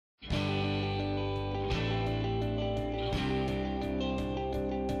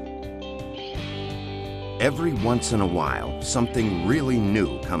Every once in a while, something really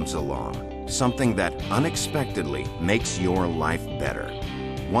new comes along. Something that unexpectedly makes your life better.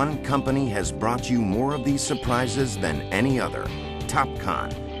 One company has brought you more of these surprises than any other,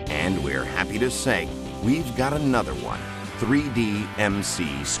 Topcon. And we're happy to say, we've got another one,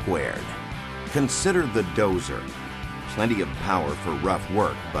 3D-MC2. Consider the Dozer. Plenty of power for rough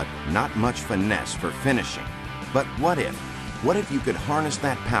work, but not much finesse for finishing. But what if? What if you could harness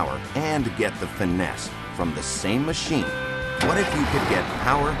that power and get the finesse from the same machine? What if you could get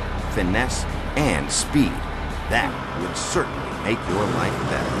power, finesse, and speed? That would certainly make your life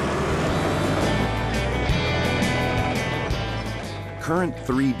better. Current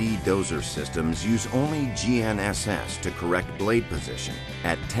 3D Dozer systems use only GNSS to correct blade position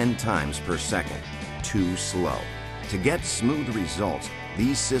at 10 times per second. Too slow. To get smooth results,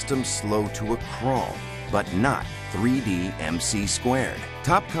 these systems slow to a crawl, but not 3D-MC2.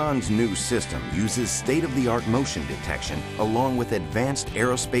 Topcon's new system uses state-of-the-art motion detection along with advanced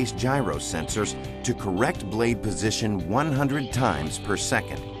aerospace gyro sensors to correct blade position 100 times per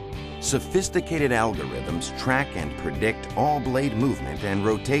second. Sophisticated algorithms track and predict all blade movement and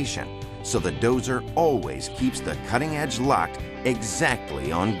rotation, so the Dozer always keeps the cutting edge locked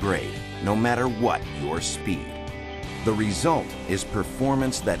exactly on grade, no matter what your speed. The result is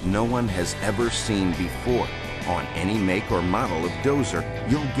performance that no one has ever seen before. On any make or model of Dozer,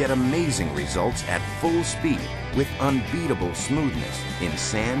 you'll get amazing results at full speed with unbeatable smoothness in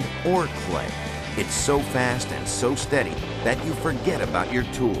sand or clay. It's so fast and so steady that you forget about your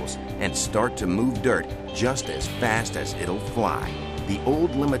tools and start to move dirt just as fast as it'll fly. The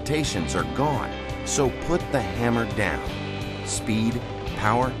old limitations are gone, so put the hammer down. Speed,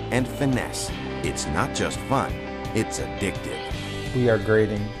 power, and finesse. It's not just fun, it's addictive. We are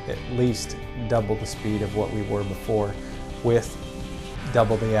grading at least double the speed of what we were before with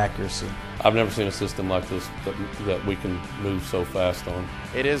double the accuracy. I've never seen a system like this that we can move so fast on.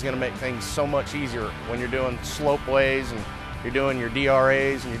 It is going to make things so much easier when you're doing slopeways and you're doing your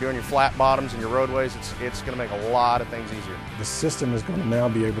DRAs and you're doing your flat bottoms and your roadways. It's going to make a lot of things easier. The system is going to now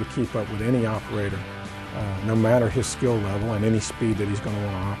be able to keep up with any operator, no matter his skill level and any speed that he's going to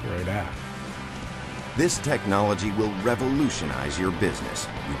want to operate at. This technology will revolutionize your business.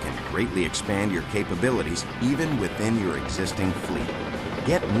 You can greatly expand your capabilities even within your existing fleet.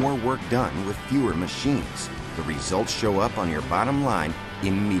 Get more work done with fewer machines. The results show up on your bottom line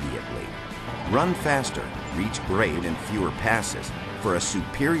immediately. Run faster, reach grade in fewer passes for a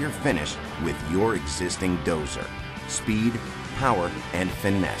superior finish with your existing Dozer. Speed, power, and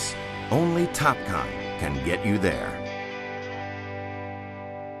finesse. Only Topcon can get you there.